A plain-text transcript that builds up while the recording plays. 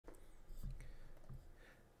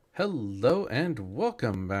Hello and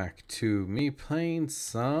welcome back to me playing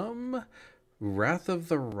some Wrath of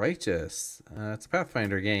the Righteous. It's a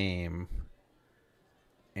Pathfinder game.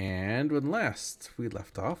 And when last we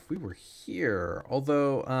left off, we were here.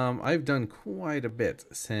 Although I've done quite a bit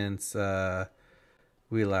since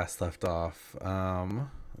we last left off.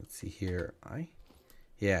 Let's see here.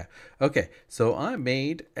 Yeah. Okay, so I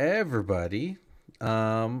made everybody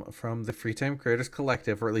from the Free Time Creators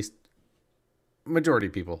Collective, or at least majority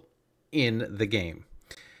of people in the game.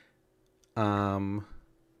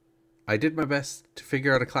 I did my best to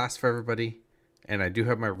figure out a class for everybody, and I do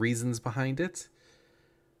have my reasons behind it.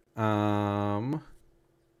 Holly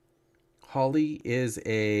is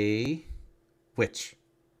a witch.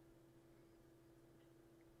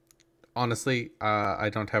 Honestly, I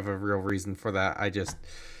don't have a real reason for that. I just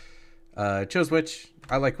chose witch.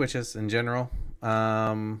 I like witches in general.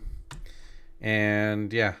 And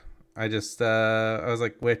yeah, I just I was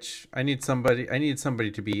like, witch. I needed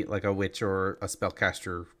somebody to be like a witch or a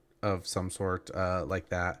spellcaster of some sort, like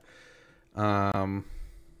that. I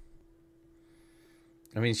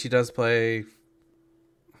mean, she does play.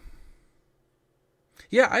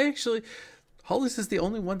 Yeah, Hollis is the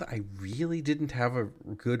only one that I really didn't have a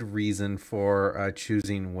good reason for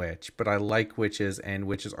choosing witch, but I like witches, and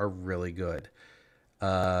witches are really good.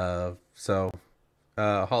 So,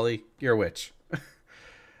 Holly, you're a witch.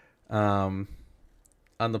 On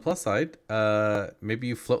the plus side, maybe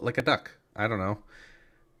you float like a duck. I don't know.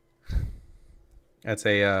 That's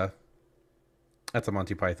a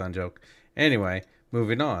Monty Python joke. Anyway,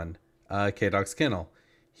 moving on. K-Dog's Kennel.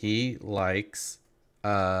 He likes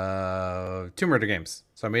Tomb Raider games,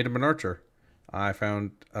 so I made him an archer. I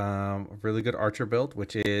found a really good archer build,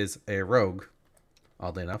 which is a rogue.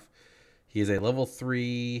 Oddly enough, he is a level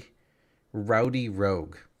 3 rowdy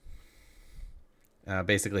rogue.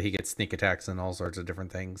 Basically, he gets sneak attacks and all sorts of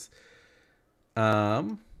different things.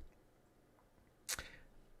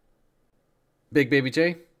 Big Baby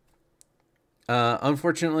J.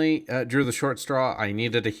 Unfortunately, drew the short straw. I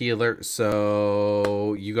needed a healer,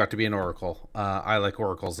 so you got to be an oracle. I like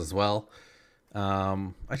oracles as well.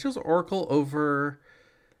 I chose oracle over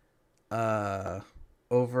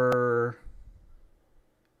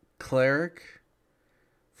cleric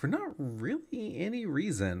for not really any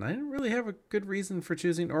reason. I didn't really have a good reason for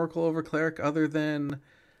choosing oracle over cleric other than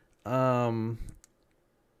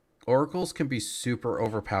oracles can be super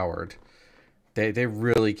overpowered. They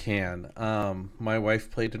really can. My wife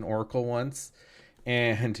played an oracle once,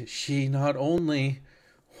 and she not only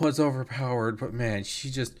was overpowered, but man,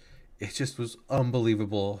 it just was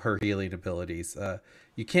unbelievable, her healing abilities.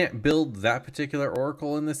 You can't build that particular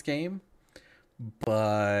oracle in this game,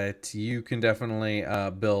 but you can definitely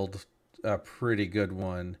build a pretty good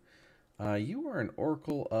one. You are an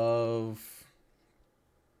oracle of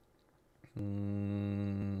I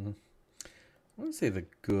want to say the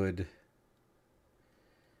good.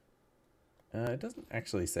 It doesn't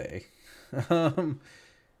actually say. We'll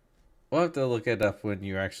have to look it up when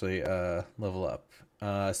you actually level up.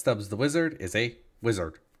 Stubbs the Wizard is a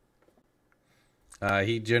wizard.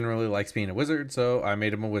 He generally likes being a wizard, so I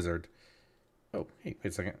made him a wizard. Oh, hey,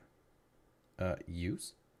 wait a second.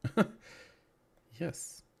 Use?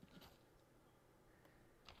 Yes.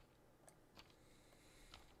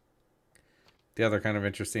 The other kind of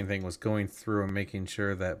interesting thing was going through and making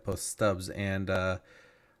sure that both Stubbs and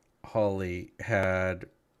Holly had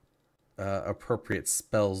appropriate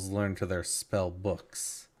spells learned to their spell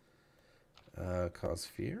books. Cause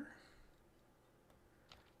fear.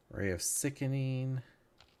 Ray of Sickening.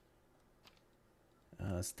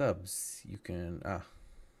 Stubbs, you can...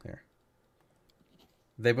 there.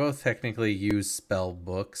 They both technically use spell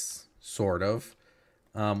books, sort of.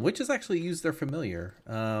 Witches actually use their familiar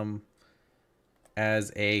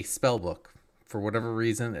as a spell book. For whatever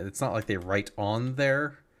reason, it's not like they write on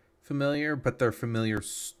their familiar, but their familiar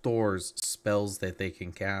stores spells that they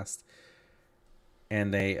can cast,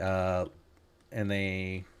 and they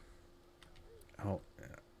hold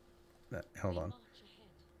on.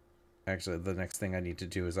 Actually, the next thing I need to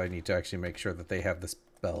do is I need to actually make sure that they have the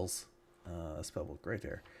spells spellbook right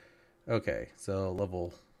there. Okay, so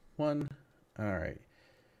level 1. All right.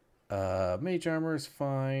 Mage armor is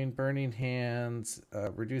fine. Burning hands,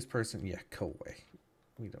 reduce person. Yeah, go away.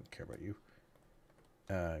 We don't care about you.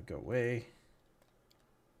 Go away.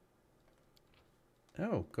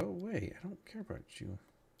 Oh, go away. I don't care about you.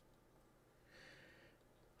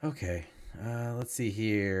 Okay. Let's see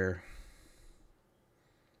here.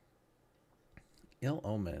 Ill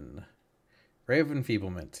Omen. Ray of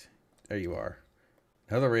Enfeeblement. There you are.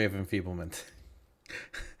 Another Ray of Enfeeblement.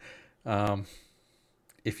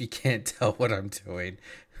 If you can't tell what I'm doing,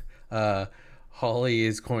 uh, Holly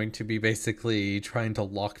is going to be basically trying to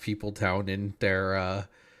lock people down in their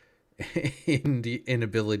in the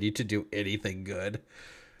inability to do anything good.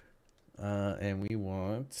 And we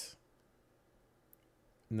want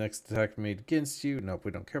next attack made against you. Nope,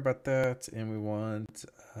 we don't care about that. And we want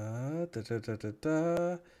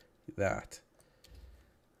that.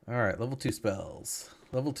 All right, level 2 spells.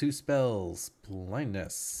 Level 2 spells.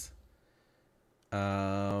 Blindness.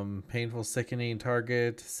 Painful sickening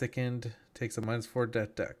target. Sickened. Takes a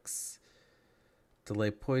 -4 dex.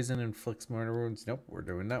 Delay poison. Inflicts minor wounds. Nope, we're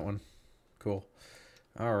doing that one. Cool.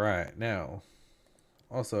 All right, now.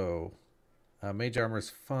 Also, mage armor's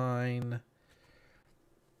fine.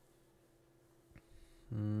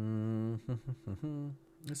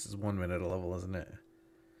 This is 1 minute a level, isn't it?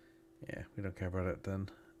 Yeah, we don't care about it then.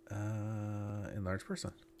 Enlarged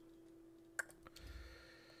person.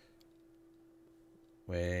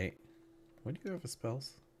 Wait. What do you have as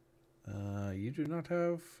spells? You do not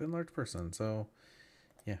have enlarged person, so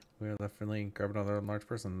yeah, we're definitely grab another enlarged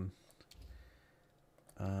person.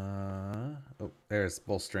 Oh, there's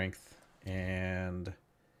bull strength, and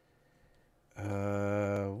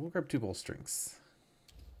we'll grab 2 bull strengths.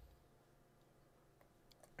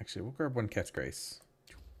 Actually, we'll grab 1 cat's grace.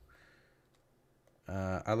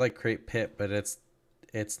 I like create pit, but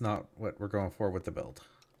it's not what we're going for with the build.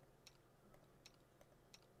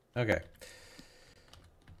 Okay.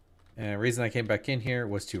 And the reason I came back in here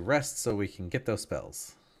was to rest so we can get those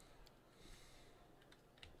spells.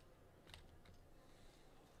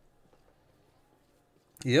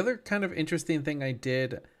 The other kind of interesting thing I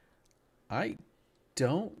did, I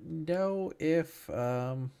don't know if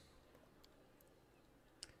all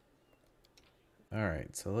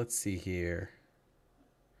right, so let's see here.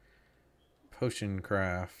 Potion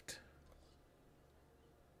craft.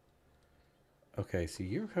 Okay, so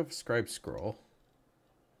you have scribe scroll.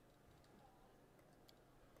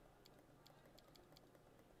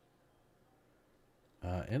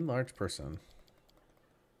 Enlarged person.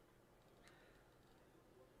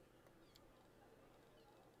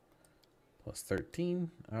 Plus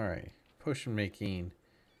 13. All right. Potion making.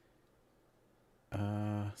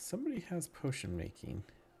 Somebody has potion making,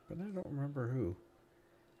 but I don't remember who.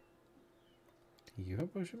 Do you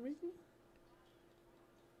have potion making?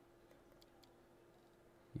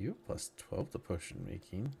 You have plus 12 to potion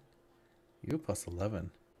making. You have plus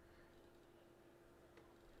 11.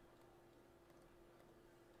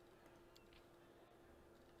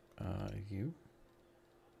 You?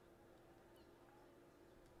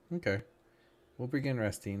 Okay. We'll begin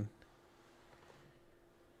resting.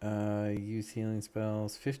 Use healing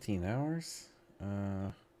spells 15 hours.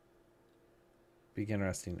 Begin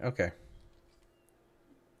resting. Okay.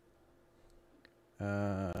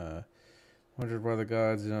 Wondered why the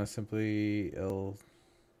gods do not simply ill.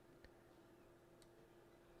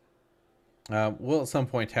 We'll at some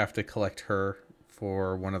point have to collect her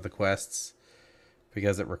for one of the quests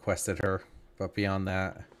because it requested her. But beyond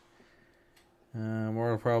that,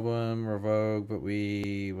 mortal problem, revoke, but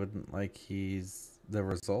we wouldn't like he's the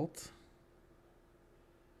result.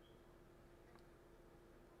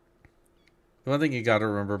 The one thing you got to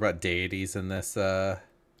remember about deities in this,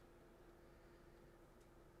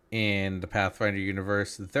 in the Pathfinder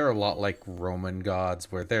universe, they're a lot like Roman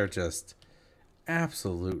gods, where they're just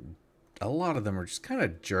absolute. A lot of them are just kind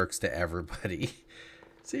of jerks to everybody.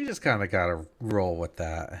 So you just kind of got to roll with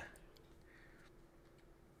that.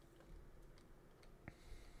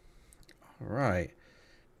 All right.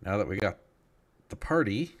 Now that we got the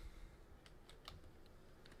party,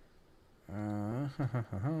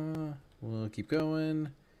 we'll keep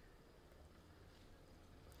going.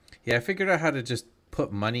 Yeah, I figured out how to just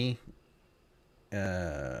put money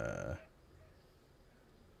light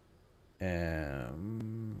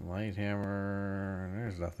hammer.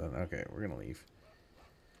 There's nothing. Okay, we're gonna leave.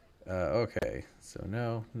 Okay, so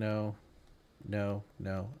no. All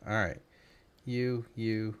right, you,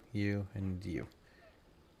 and you.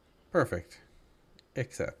 Perfect.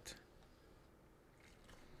 Accept.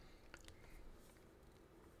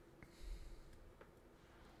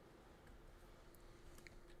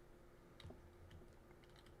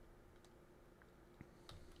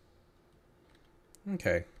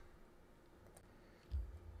 Okay.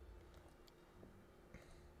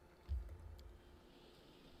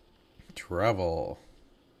 Travel.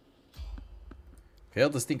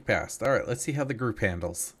 Failed to sneak past. All right, let's see how the group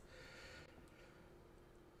handles.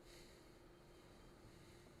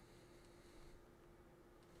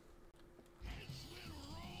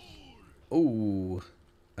 Ooh,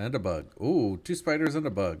 and a bug. Ooh, 2 spiders and a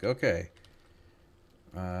bug. Okay.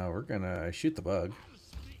 We're gonna shoot the bug.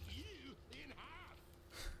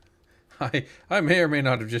 I may or may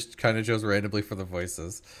not have just kind of chose randomly for the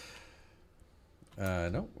voices.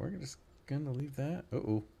 No, we're just gonna leave that.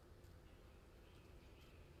 Uh-oh.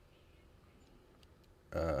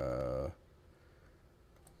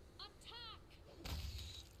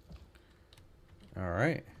 All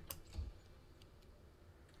right.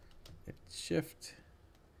 Hit shift.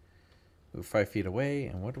 Move 5 feet away.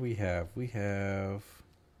 And what do we have? We have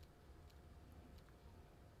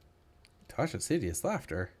Tasha's hideous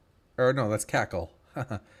laughter. Or no, that's cackle.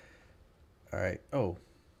 All right. Oh,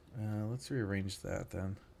 let's rearrange that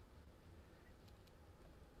then.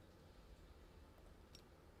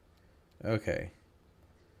 Okay.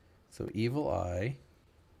 So evil eye,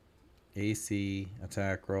 AC,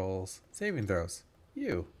 attack rolls, saving throws.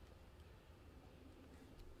 You.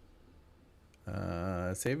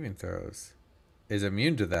 Saving throws. Is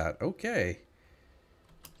immune to that. Okay.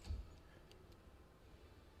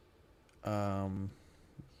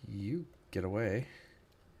 You get away.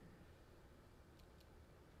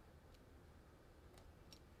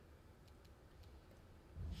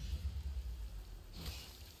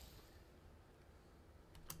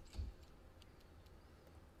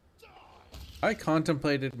 I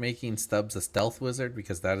contemplated making Stubbs a stealth wizard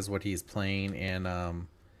because that is what he's playing in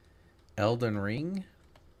Elden Ring,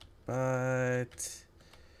 but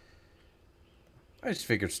I just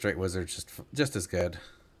figured straight wizard's just as good.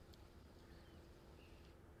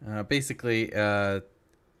 Basically,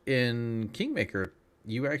 in Kingmaker,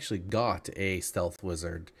 you actually got a stealth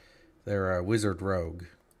wizard. They're a wizard rogue.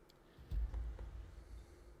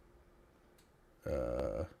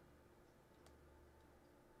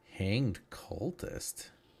 Hanged cultist.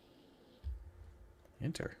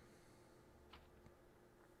 Enter.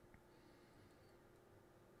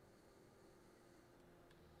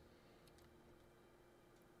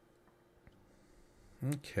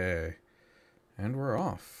 Okay. And we're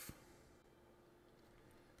off.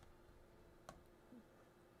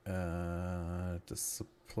 The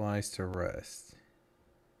supplies to rest.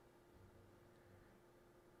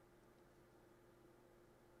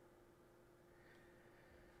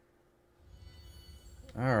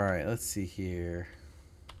 Alright, let's see here.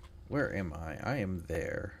 Where am I? I am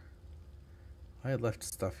there. I had left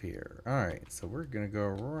stuff here. Alright, so we're gonna go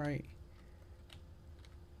right.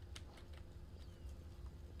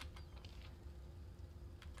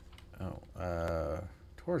 Oh,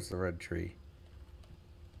 towards the red tree.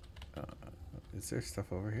 Is there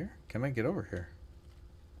stuff over here? Can I get over here?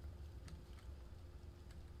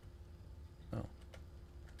 Oh.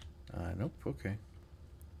 Nope, okay.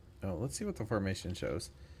 Oh, let's see what the formation shows.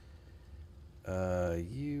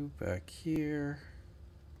 You back here.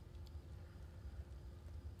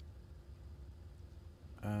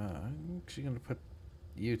 I'm actually gonna put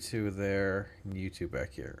you two there and you two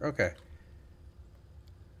back here. Okay.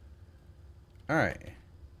 Alright.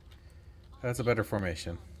 That's a better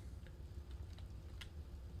formation.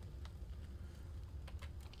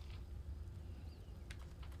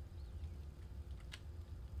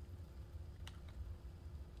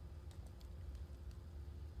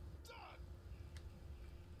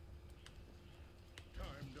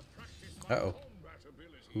 Uh-oh.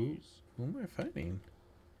 Who am I fighting?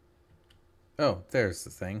 Oh, there's the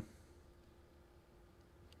thing.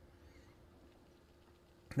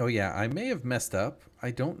 Oh yeah, I may have messed up.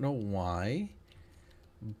 I don't know why,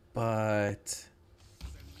 but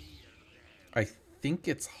I think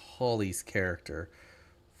it's Holly's character.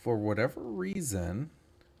 For whatever reason,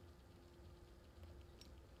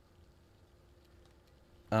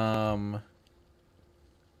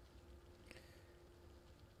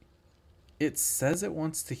 it says it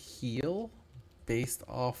wants to heal based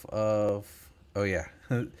off of, oh yeah,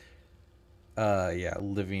 yeah,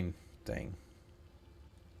 living thing.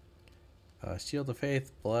 Shield of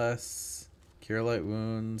Faith, Bless, Cure Light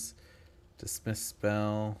Wounds, Dismiss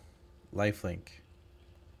Spell, Lifelink.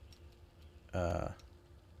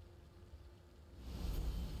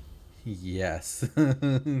 Yes.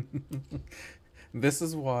 This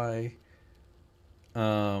is why,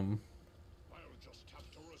 I'll just have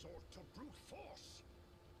to resort to brute force.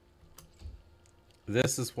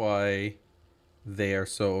 This is why they are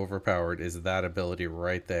so overpowered, is that ability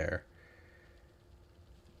right there.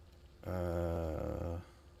 Oh,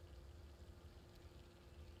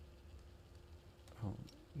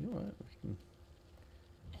 you know what? We can...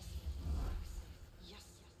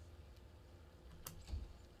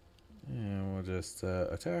 And we'll just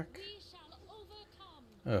attack.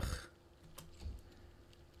 Ugh.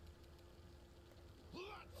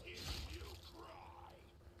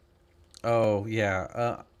 Oh,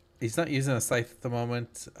 yeah. He's not using a scythe at the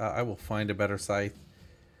moment. I will find a better scythe.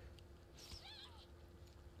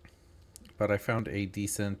 but I found a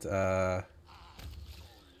decent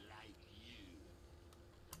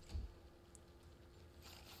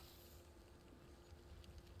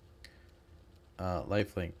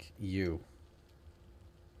lifelink. You.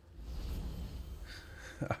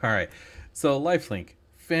 All right. So lifelink,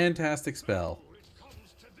 fantastic spell.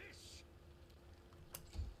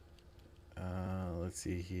 Let's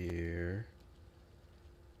see here.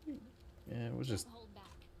 Yeah, it was just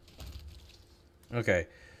okay.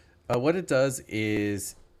 What it does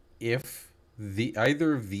is if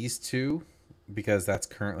either of these two, because that's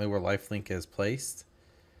currently where lifelink is placed,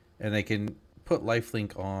 and they can put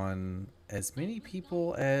lifelink on as many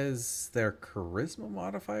people as their charisma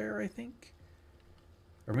modifier, I think,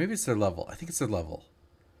 or maybe it's their level. I think it's their level.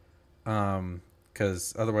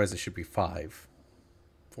 Because otherwise it should be 5,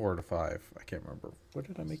 4 to 5. I can't remember. What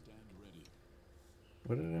did I make?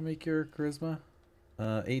 What did I make your charisma?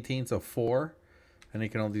 18, so 4. And you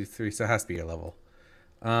can only do 3, so it has to be a level.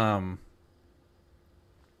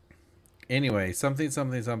 Anyway, something.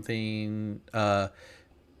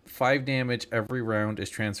 5 damage every round is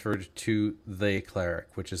transferred to the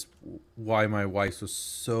cleric, which is why my wife was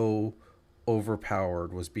so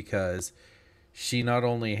overpowered, was because she not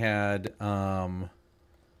only had the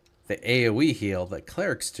AoE heal that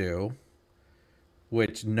clerics do,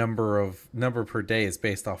 which number per day is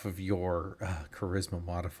based off of your charisma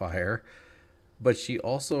modifier, but she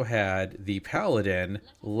also had the paladin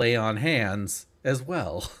lay on hands as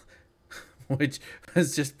well, which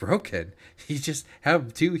was just broken. You just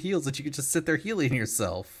have 2 heals that you could just sit there healing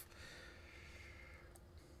yourself.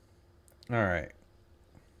 All right.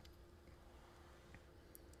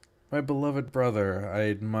 My beloved brother, I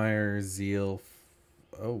admire zeal.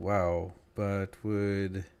 Oh, wow. But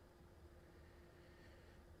would...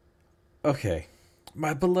 Okay.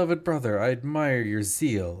 My beloved brother, I admire your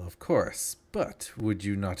zeal, of course. But would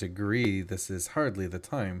you not agree this is hardly the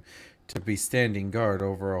time to be standing guard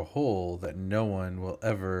over a hole that no one will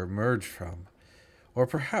ever emerge from? Or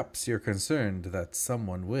perhaps you're concerned that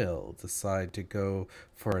someone will decide to go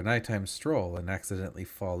for a nighttime stroll and accidentally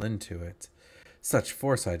fall into it. Such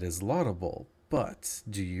foresight is laudable, but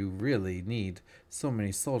do you really need so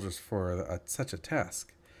many soldiers for such a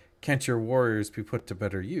task? Can't your warriors be put to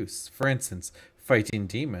better use? For instance, fighting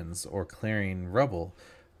demons or clearing rubble,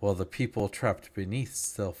 while the people trapped beneath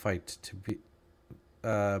still fight to be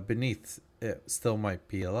beneath it still might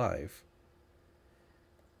be alive.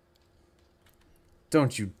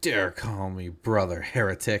 Don't you dare call me brother,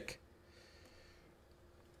 heretic.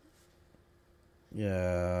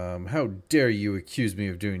 Yeah, how dare you accuse me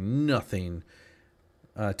of doing nothing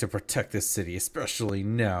to protect this city, especially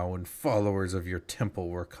now when followers of your temple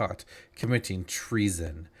were caught committing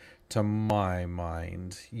treason. To my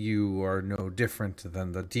mind, you are no different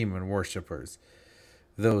than the demon worshippers.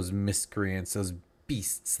 Those miscreants, those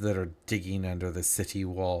beasts that are digging under the city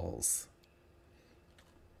walls.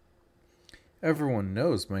 Everyone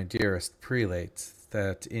knows, my dearest prelate,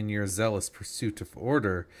 that in your zealous pursuit of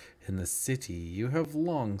order in the city, you have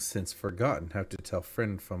long since forgotten how to tell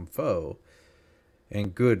friend from foe,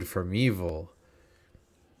 and good from evil.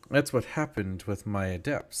 That's what happened with my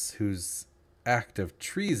adepts, whose act of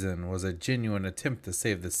treason was a genuine attempt to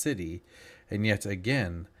save the city, and yet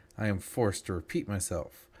again I am forced to repeat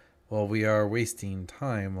myself. While we are wasting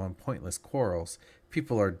time on pointless quarrels,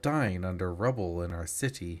 people are dying under rubble in our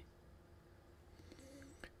city.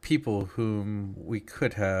 People whom we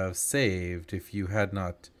could have saved if you had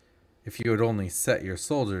only set your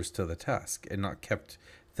soldiers to the task and not kept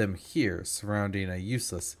them here surrounding a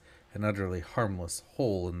useless and utterly harmless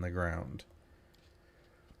hole in the ground.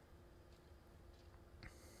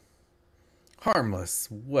 Harmless?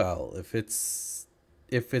 Well, if it's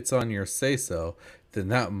on your say-so, then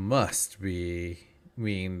that must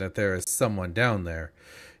mean that there is someone down there.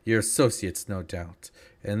 Your associates, no doubt,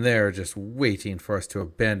 and they're just waiting for us to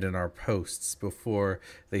abandon our posts before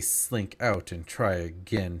they slink out and try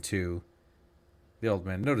again to... The old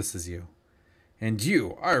man notices you. And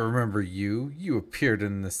you, I remember you. You appeared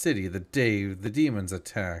in the city the day the demons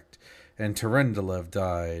attacked, and Terendelev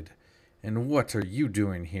died. And what are you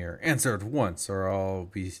doing here? Answer at once, or I'll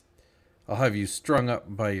have you strung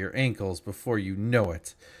up by your ankles before you know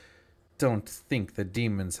it. Don't think the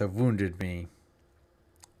demons have wounded me.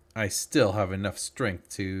 I still have enough strength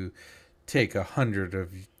to take 100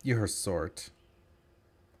 of your sort.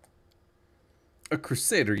 A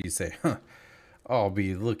crusader, you say? Huh. I'll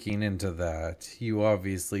be looking into that. You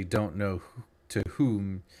obviously don't know to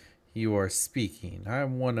whom you are speaking. I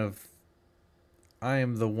am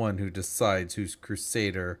the one who decides who's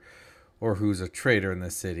crusader or who's a traitor in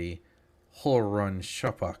the city. Holrun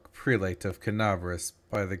Shopok, prelate of Canabras,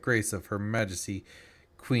 by the grace of Her Majesty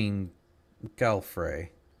Queen Galfrey,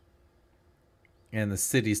 and the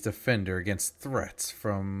city's defender against threats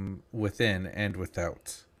from within and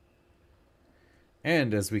without.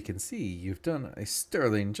 And as we can see, you've done a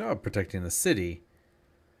sterling job protecting the city.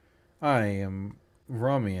 I am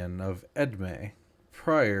Ramian of Edme,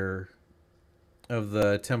 prior of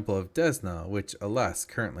the Temple of Desna, which, alas,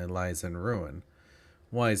 currently lies in ruin.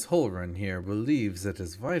 Wise Holrun here believes it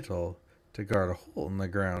is vital to guard a hole in the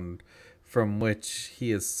ground from which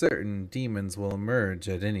he is certain demons will emerge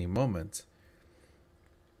at any moment.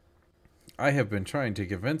 I have been trying to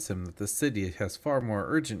convince him that the city has far more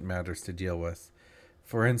urgent matters to deal with.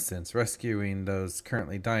 For instance, rescuing those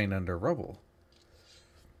currently dying under rubble.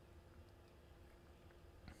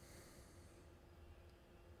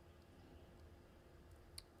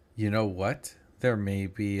 You know what? There may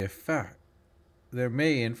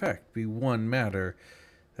in fact be one matter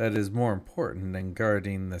that is more important than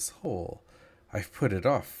guarding this hole. I've put it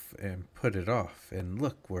off, and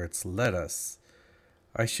look where it's led us.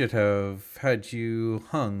 I should have had you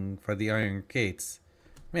hung for the iron gates.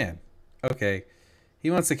 Man, okay.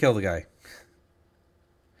 He wants to kill the guy.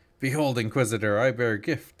 Behold, Inquisitor, I bear a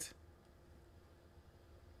gift.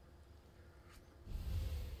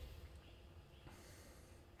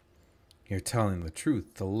 You're telling the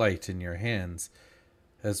truth. The light in your hands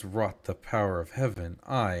has wrought the power of heaven.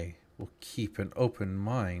 I will keep an open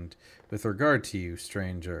mind with regard to you,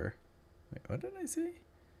 stranger. Wait, what did I say?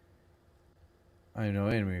 I am no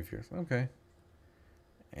enemy of yours. Okay.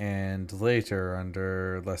 And later,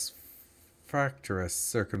 under less fractious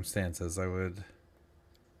circumstances, I would...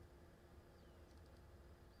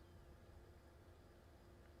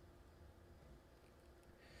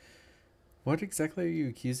 What exactly are you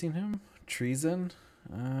accusing him? Treason?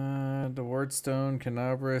 The Wardstone,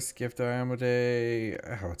 Canabras, Gift of Amade.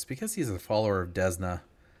 Oh, it's because he's a follower of Desna.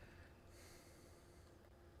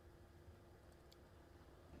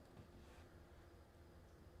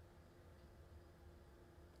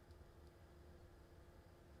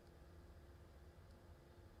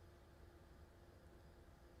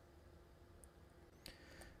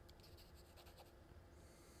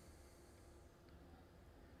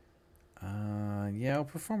 Yeah, I'll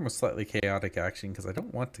perform a slightly chaotic action because I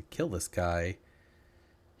don't want to kill this guy.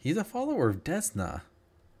 He's a follower of Desna.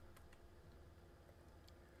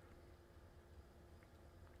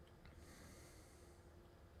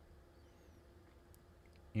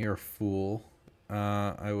 You're a fool.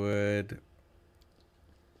 I would...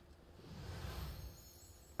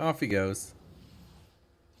 Off he goes.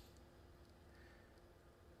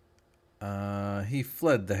 He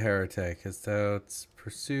fled the heretic. His doubts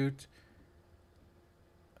pursuit.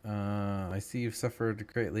 I see you've suffered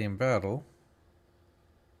greatly in battle.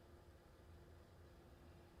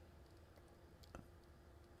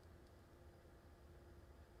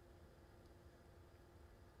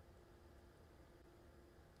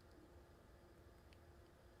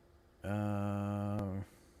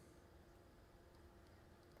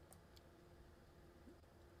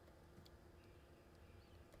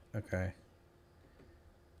 Okay.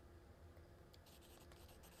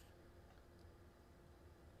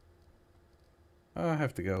 I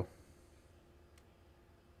have to go.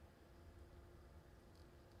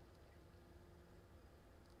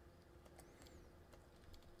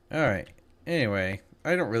 Alright. Anyway,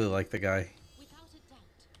 I don't really like the guy.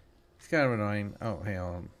 He's kind of annoying. Oh, hang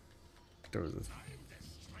on. There was this.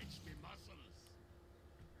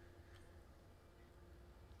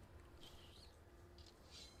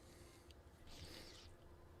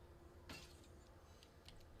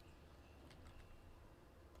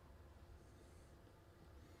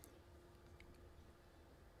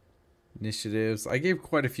 Initiatives. I gave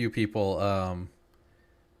quite a few people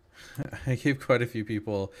I gave quite a few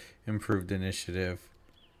people improved initiative.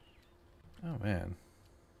 Oh man.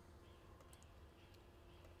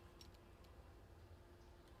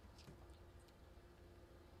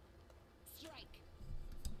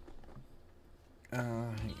 Hang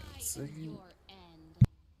on a second.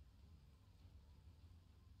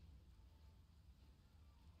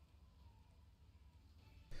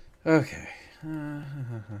 Okay.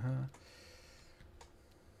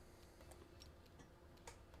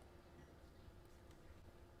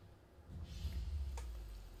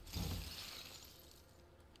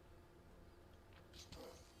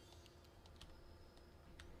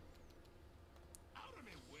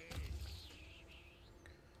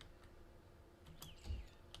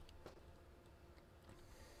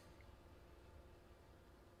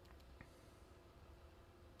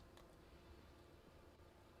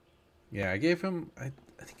 Yeah, I gave him, I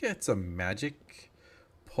think it's a magic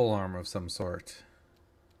pole arm of some sort.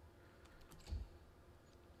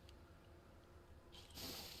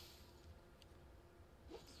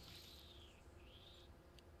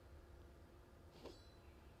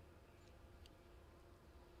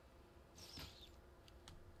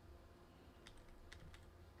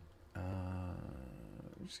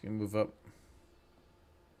 I'm just gonna move up.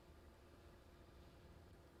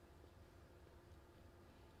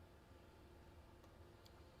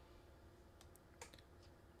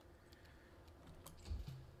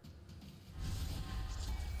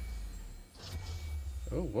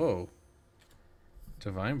 Oh, whoa.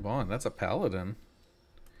 Divine Bond. That's a paladin.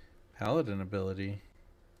 Paladin ability.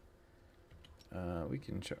 We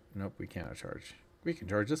can nope, we cannot charge. We can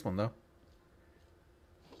charge this one though.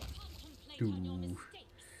 Ooh.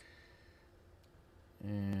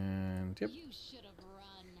 And yep.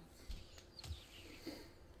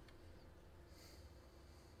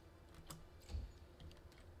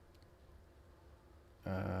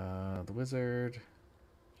 The wizard.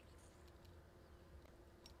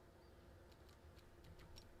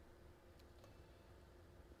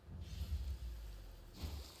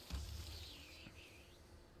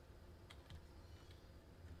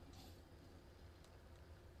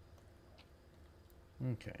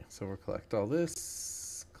 Okay, so we'll collect all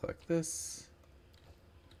this. Collect this.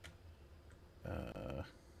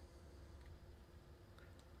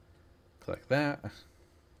 Collect that.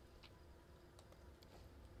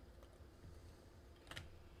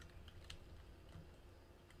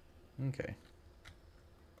 Okay.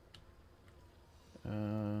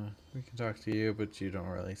 We can talk to you, but you don't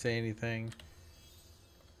really say anything.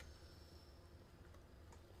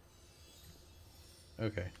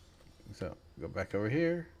 Okay, so go back over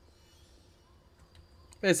here.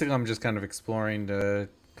 Basically, I'm just kind of exploring to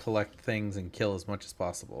collect things and kill as much as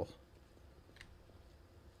possible.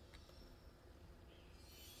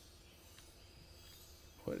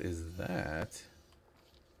 What is that?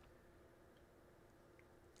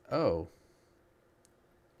 Oh.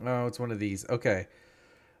 Oh, it's one of these. Okay.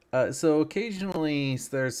 So occasionally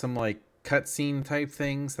there's some like cutscene type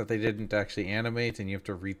things that they didn't actually animate, and you have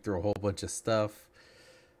to read through a whole bunch of stuff.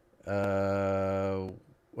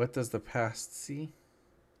 What does the past see?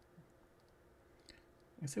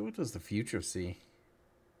 I say, what does the future see?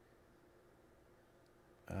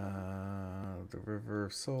 The River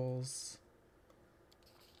of Souls.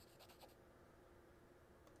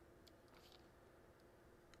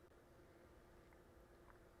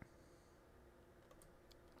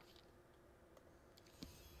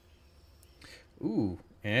 Ooh,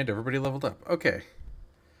 and everybody leveled up. Okay.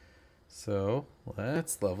 So,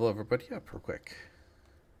 let's level everybody up real quick.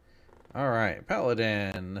 Alright,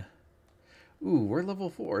 Paladin. Ooh, we're level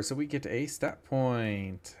 4, so we get a stat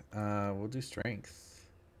point. We'll do strength.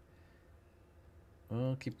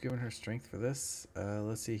 We'll keep giving her strength for this.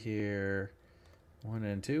 Let's see here. 1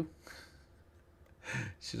 and 2.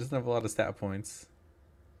 She doesn't have a lot of stat points.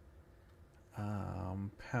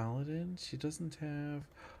 Paladin, she doesn't have...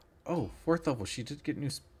 Oh, 4th level. She did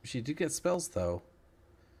get spells though.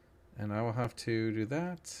 And I will have to do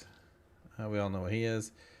that. We all know what he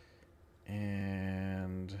is.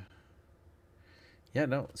 And yeah,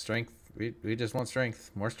 no, strength. We just want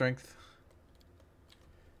strength. More strength.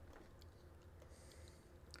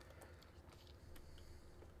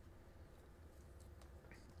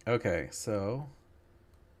 Okay, so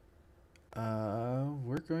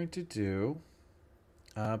we're going to do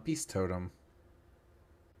Beast Totem.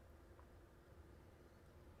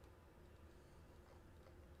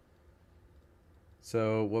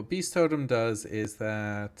 So what Beast Totem does is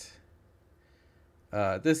that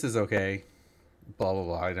this is okay. Blah, blah,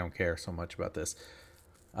 blah. I don't care so much about this.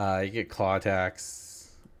 You get claw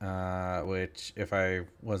attacks, which if I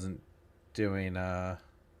wasn't doing,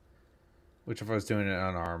 which if I was doing it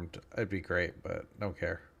unarmed, it'd be great, but don't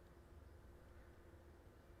care.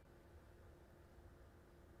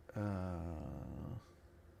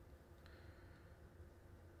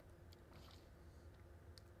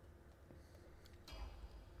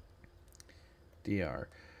 DR.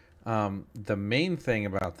 The main thing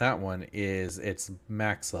about that one is it's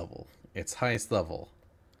max level. It's highest level.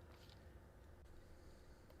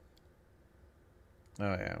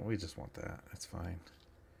 Oh yeah, we just want that. That's fine.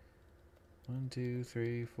 1, 2,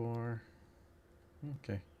 3, 4.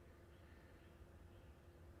 Okay.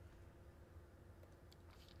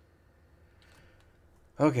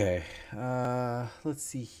 Okay. Let's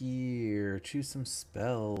see here. Choose some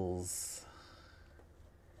spells.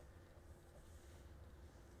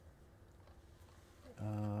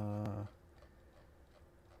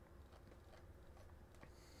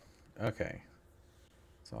 Okay.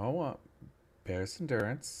 So I want Bear's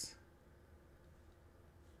Endurance.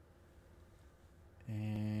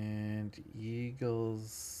 And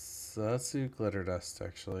Eagles. Let's do Glitter Dust,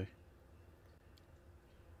 actually.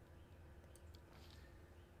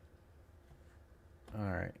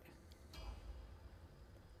 Alright.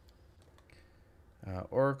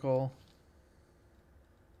 Oracle.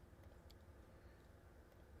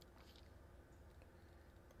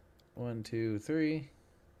 One, two, three.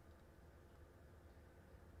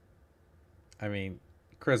 I mean,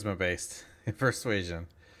 charisma based. Persuasion.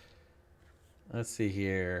 Let's see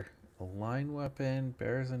here. A line weapon,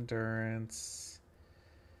 Bear's Endurance.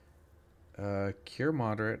 Cure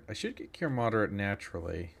Moderate. I should get Cure Moderate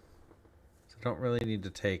naturally. So I don't really need to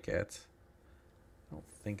take it. I don't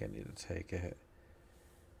think I need to take it.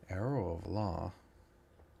 Arrow of Law.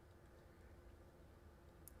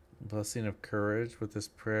 Blessing of Courage with this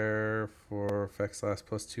prayer for effects last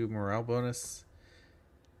 +2 morale bonus.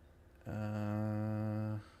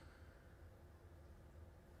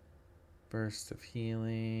 Burst of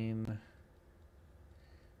Healing.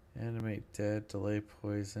 Animate Dead, Delay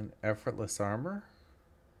Poison, Effortless Armor.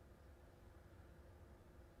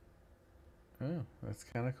 Oh, that's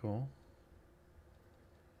kind of cool.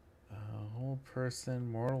 Whole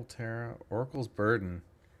Person, Mortal Terror, Oracle's Burden.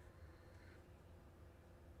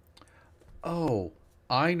 Oh,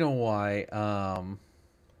 I know why.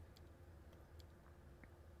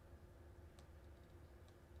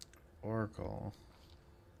 Oracle.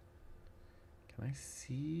 Can I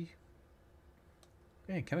see?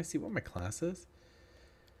 Man, can I see what my class is?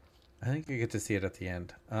 I think I get to see it at the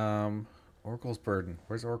end. Oracle's Burden.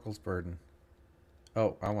 Where's Oracle's Burden?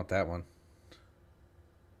 Oh, I want that one.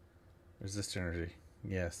 Resist energy.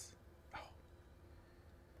 Yes. Oh.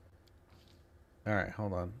 Alright,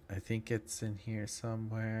 hold on. I think it's in here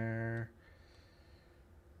somewhere.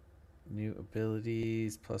 New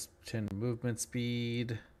abilities, +10 movement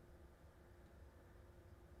speed.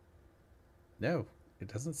 No, it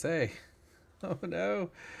doesn't say. Oh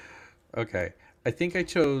no. Okay. I think I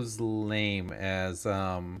chose lame as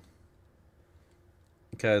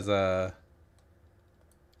because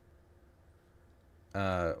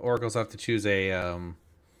oracles have to choose a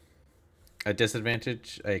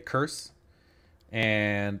disadvantage, a curse,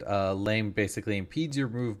 and lame basically impedes your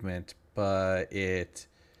movement, but it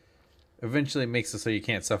eventually makes it so you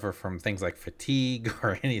can't suffer from things like fatigue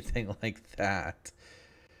or anything like that.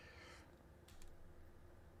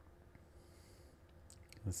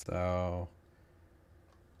 So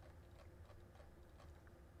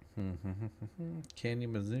Candy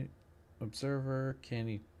Observer,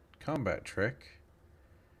 Candy Combat Trick.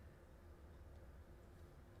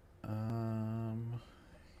 Hang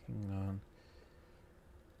on.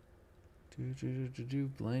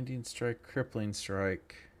 Blinding Strike, Crippling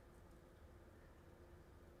Strike.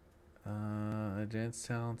 Advanced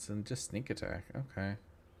Talents and just Sneak Attack. Okay.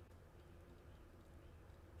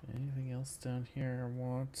 Anything else down here I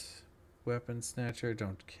want? Weapon Snatcher,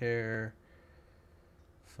 don't care.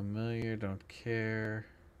 Familiar, don't care.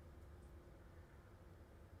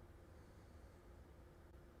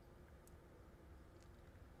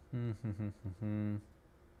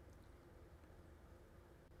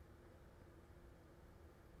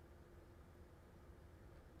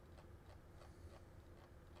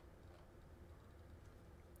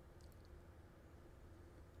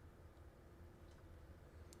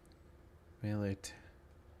 Melee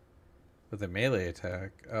with a melee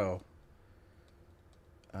attack. Oh.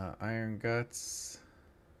 Iron Guts.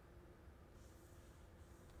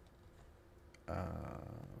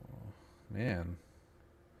 Man.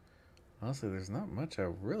 Honestly, there's not much I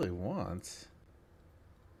really want.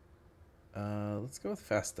 Let's go with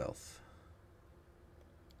Fast Stealth.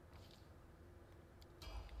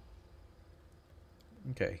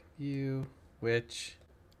 Okay, you, Witch.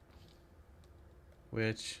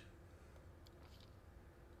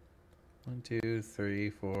 1, 2, 3,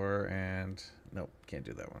 4, and nope, can't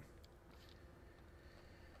do that one.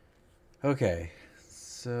 Okay,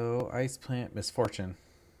 so Ice Plant, Misfortune.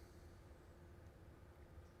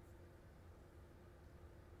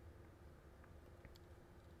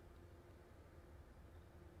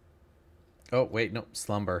 Oh wait, no,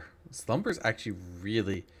 Slumber. Slumber's actually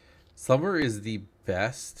really. Slumber is the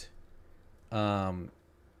best.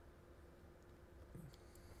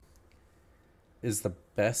 Is the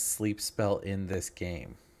best sleep spell in this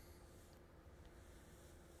game.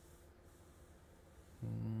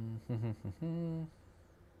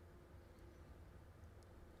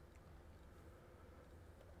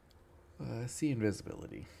 See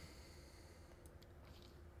invisibility.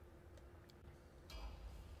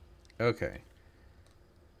 Okay.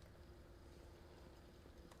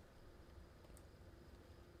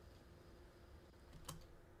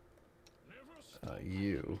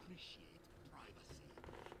 You.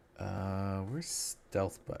 Where's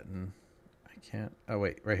stealth button? I can't. Oh,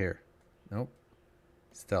 wait, right here. Nope.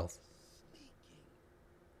 Stealth.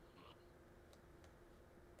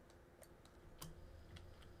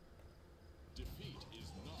 Defeat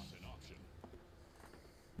is not an option.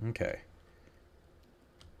 Okay.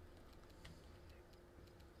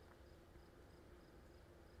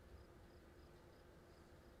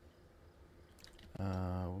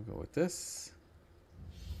 We'll go with this.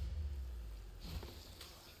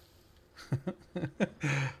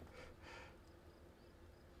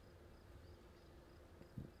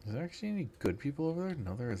 Is there actually any good people over there?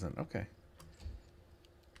 No, there isn't. Okay.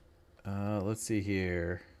 Let's see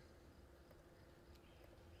here.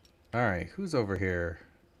 Alright, who's over here?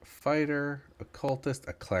 A fighter, a cultist,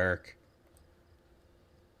 a cleric.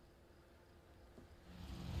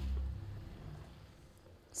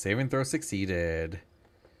 Saving throw succeeded.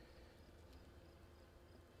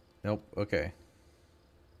 Nope, okay.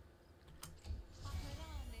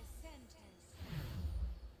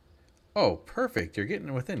 Oh, perfect. You're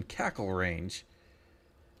getting within cackle range.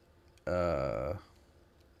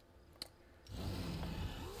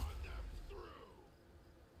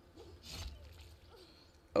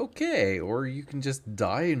 Okay, or you can just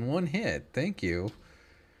die in one hit. Thank you.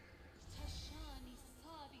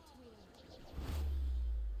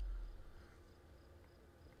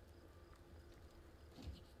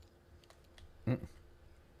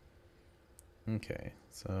 Okay,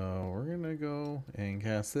 so we're gonna go and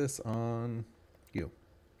cast this on you.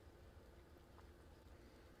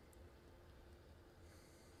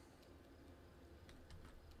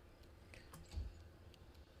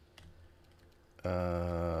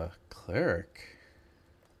 Cleric.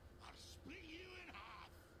 I'll split you in half.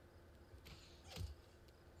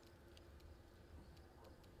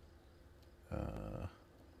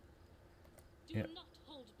 Yeah. Not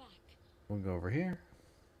hold back. We'll go over here.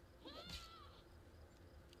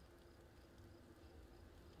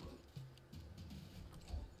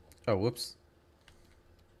 Oh, whoops.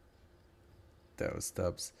 That was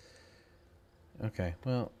Stubbs. Okay,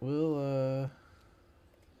 well, we'll,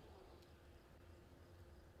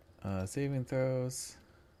 saving throws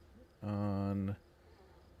on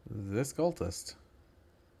this cultist.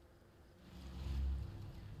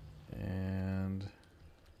 And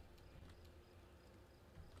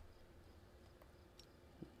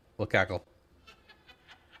we'll cackle.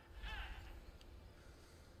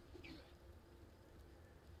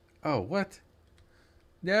 Oh, what?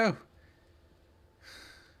 No.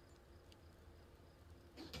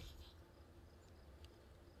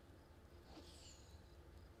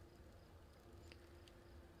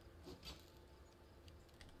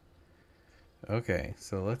 Okay,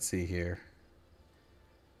 so let's see here.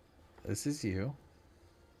 This is you.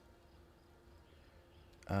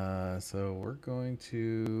 So we're going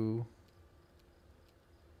to...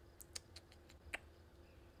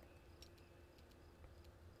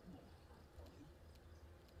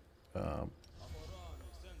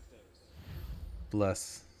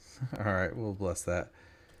 bless. Alright, we'll bless that.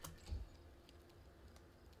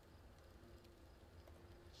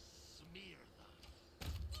 Smear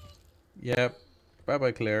them. Yep.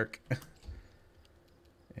 Bye-bye, cleric.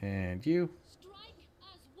 And you. Strike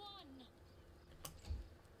as one.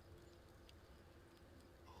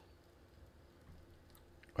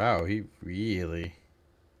 Wow, he really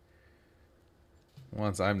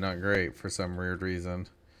wants I'm not great for some weird reason.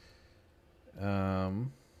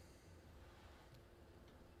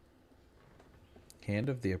 Hand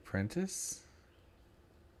of the Apprentice?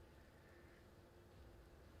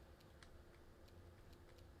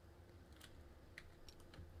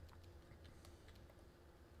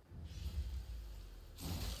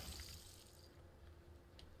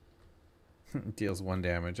 Deals 1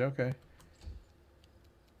 damage, okay.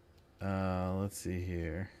 Let's see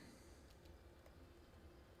here.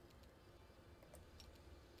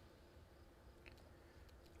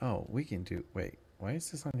 Oh, we can do... Wait, why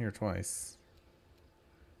is this on here twice?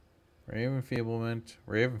 Rave Enfeeblement.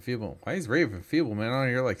 Rave Enfeeblement. Why is Rave Enfeeblement on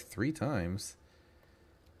here like 3 times?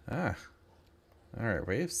 Ah. Alright,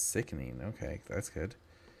 Rave Sickening. Okay, that's good.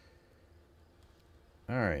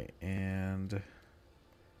 Alright, and...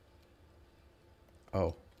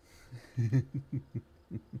 Oh.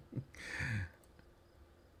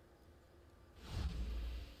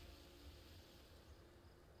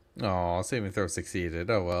 Aw, saving throw succeeded.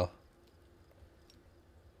 Oh well.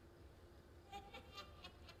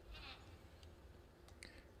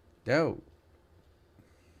 No.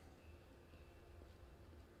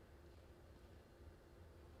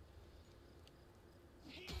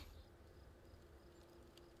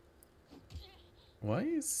 Why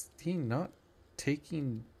is he not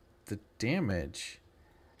taking the damage?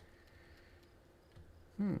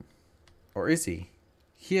 Or is he?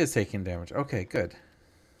 He is taking damage. Okay, good.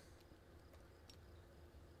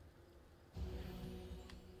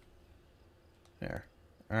 There.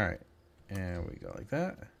 Alright. And we go like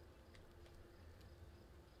that.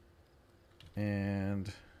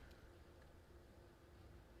 And...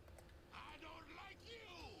 I don't like you!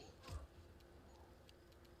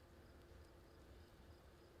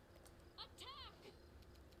 Attack!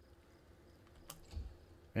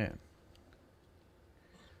 Man.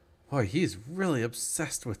 Boy, he's really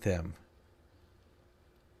obsessed with him.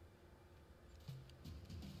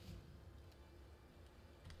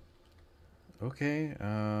 Okay,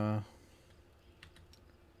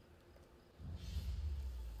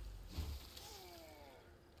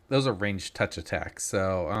 those are ranged touch attacks,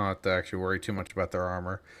 so I don't have to actually worry too much about their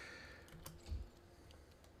armor.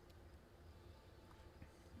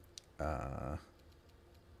 I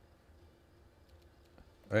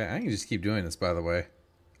can just keep doing this, by the way.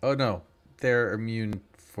 Oh no, they're immune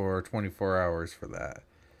for 24 hours for that.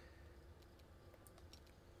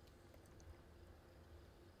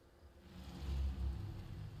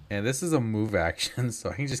 And this is a move action, so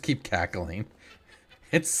I can just keep cackling.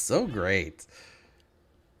 It's so great.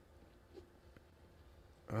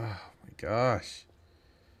 Oh my gosh.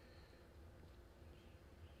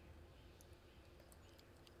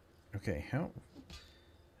 Okay, how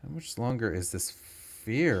much longer is this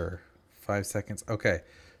fear? 5 seconds. Okay,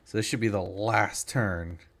 so this should be the last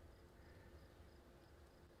turn.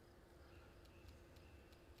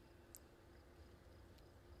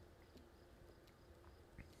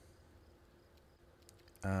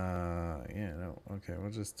 Yeah, no. Okay,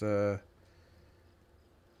 we'll just we'll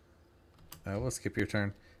skip your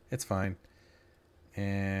turn. It's fine.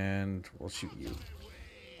 And we'll shoot you.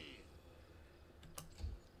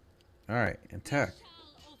 Alright, attack.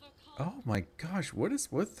 Shall overcome. Oh my gosh, what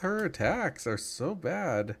is with her attacks? Are so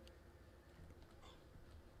bad.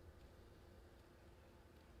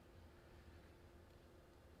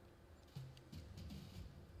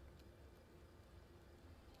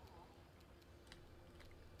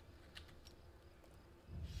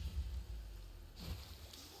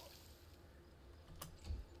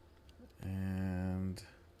 And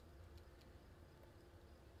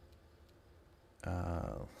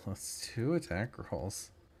let's do attack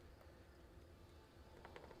rolls.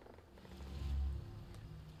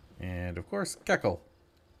 And of course, cackle.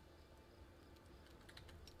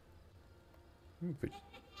 But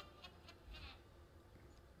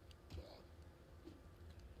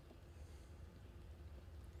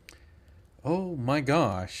oh my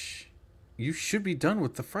gosh. You should be done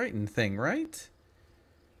with the frightened thing, right?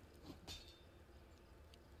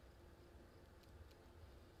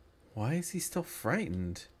 Why is he still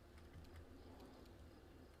frightened?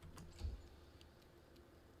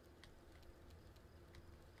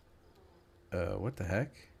 What the heck?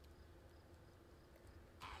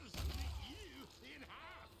 I'll split you in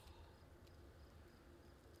half!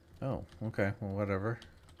 Oh, okay. Well, whatever.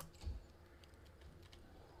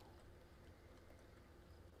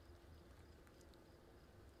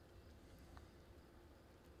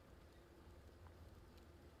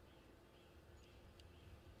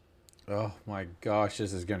 Oh my gosh,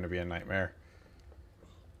 this is going to be a nightmare.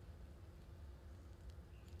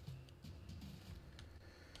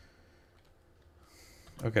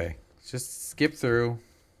 Okay, just skip through.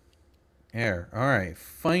 Air. Alright,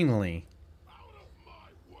 finally. Out of my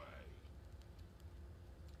way!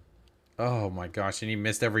 Oh my gosh, and he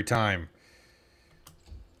missed every time.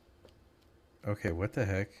 Okay, what the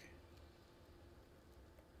heck?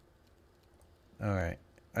 Alright.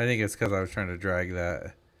 I think it's because I was trying to drag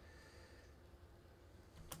that.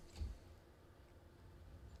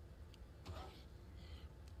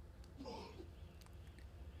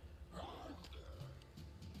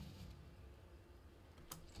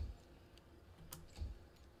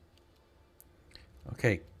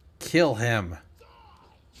 Okay, kill him.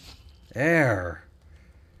 Air.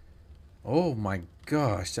 Oh my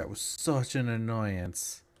gosh, that was such an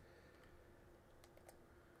annoyance.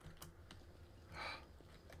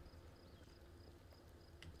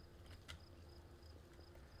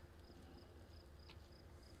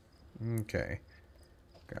 Okay.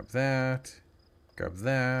 Grab that. Grab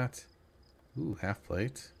that. Ooh, half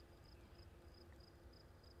plate.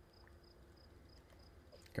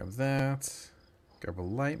 Grab that. Grab a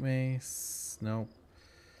light mace. Nope.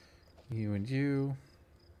 You and you.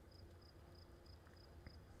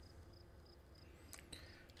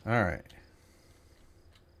 Alright.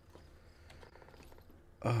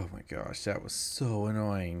 Oh my gosh, that was so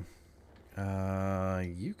annoying.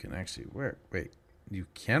 You can actually wear. Wait, you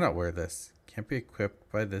cannot wear this. Can't be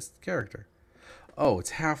equipped by this character. Oh,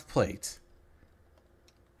 it's half plate.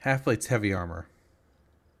 Half plate's heavy armor.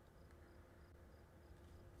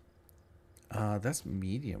 That's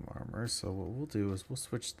medium armor. So what we'll do is we'll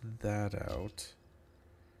switch that out.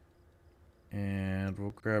 And we'll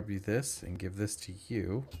grab you this and give this to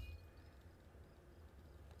you.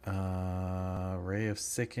 Ray of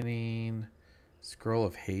Sickening. Scroll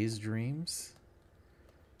of Haze Dreams.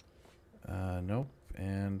 Nope.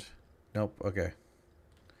 And nope. Okay.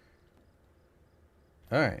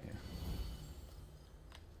 Alright.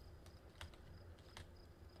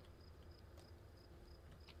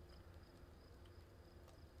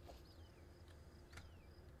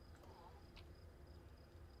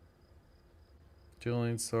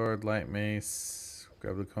 Dueling sword, light mace,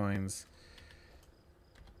 grab the coins.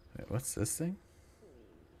 Wait, what's this thing?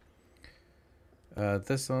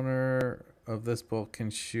 This owner of this bolt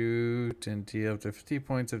can shoot and deal up to 50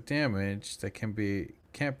 points of damage that can't be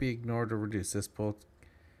ignored or reduced. This bolt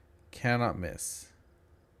cannot miss.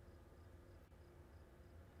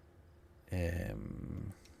 I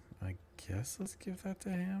guess let's give that to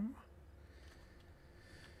him.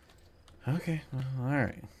 Okay, well, all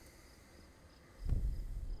right.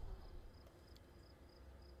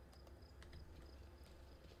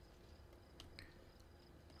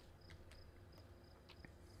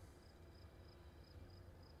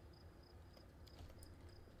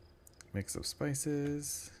 Mix of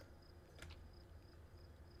spices.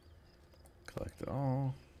 Collect it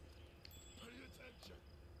all.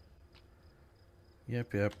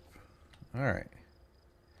 Yep. All right.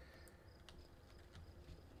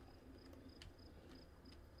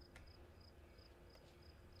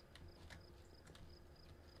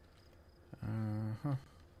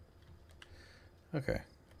 Okay.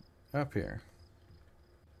 Up here.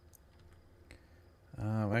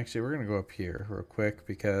 Actually, we're gonna go up here real quick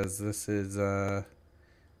because this is a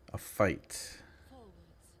fight. Forwards.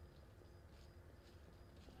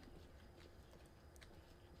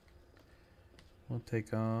 We'll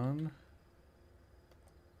take on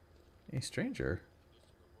a stranger.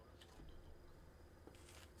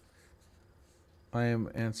 I am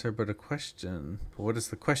answer but a question. But what is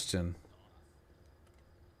the question?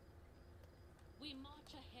 We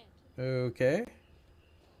march ahead. Okay.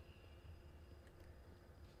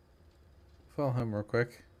 Follow him real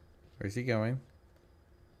quick. Where's he going?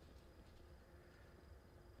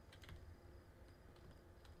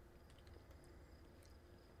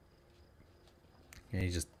 And he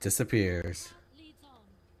just disappears. Path leads on.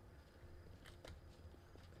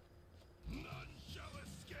 None shall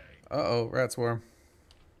escape. Uh-oh, rat swarm.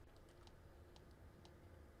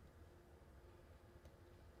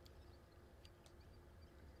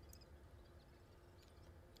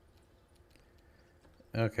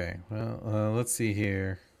 Okay, well, let's see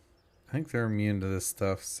here. I think they're immune to this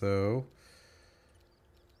stuff, so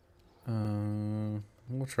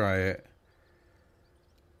we'll try it.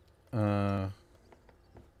 I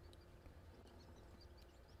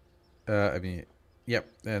mean,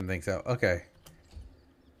 yep, I didn't think so. Okay.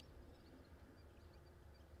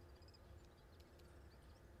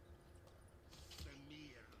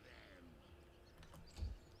 Smear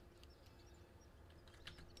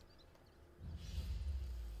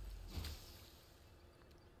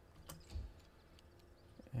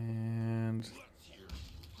them. And Let's hear you cry.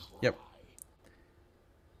 yep.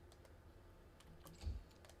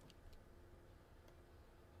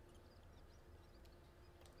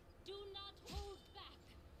 Do not hold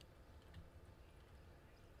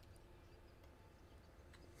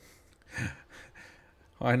back.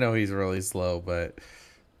 I know he's really slow, but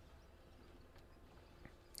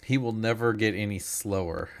he will never get any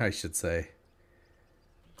slower, I should say.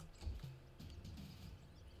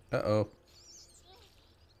 Uh-oh.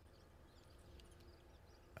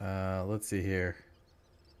 Let's see here.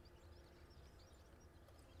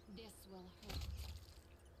 This will hurt.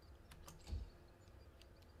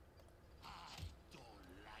 I don't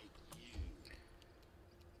like you.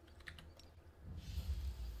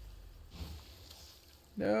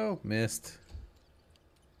 No, missed.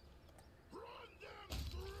 Run them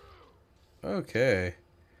through. Okay.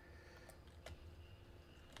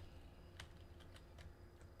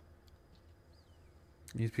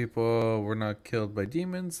 These people were not killed by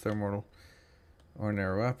demons. They're mortal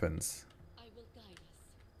ordinary weapons. I will guide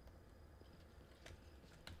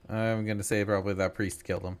us. I'm going to say probably that priest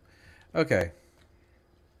killed them. Okay.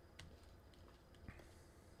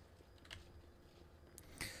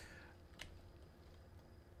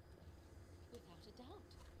 Without a doubt.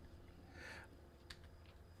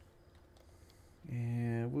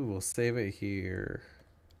 And we will will save it here.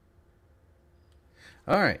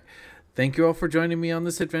 All right. Thank you all for joining me on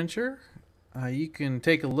this adventure. You can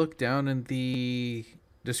take a look down in the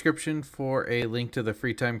description for a link to the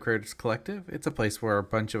Free Time Creators Collective. It's a place where a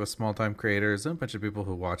bunch of us small-time creators and a bunch of people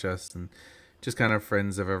who watch us and just kind of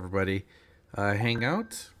friends of everybody hang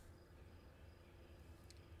out.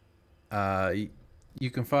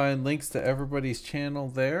 You can find links to everybody's channel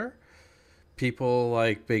there. People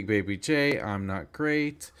like Big Baby J, I'm Not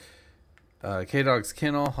Great, K-Dog's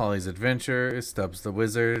Kennel, Holly's Adventure, Stubbs the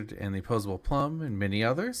Wizard, and the Opposable Plum, and many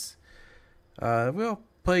others. We all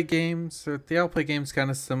play games, or they all play games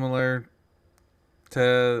kind of similar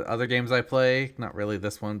to other games I play. Not really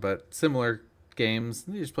this one, but similar games.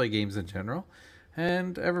 They just play games in general.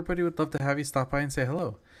 And everybody would love to have you stop by and say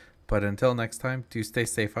hello. But until next time, do stay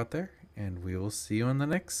safe out there, and we will see you in the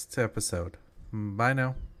next episode. Bye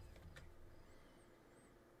now.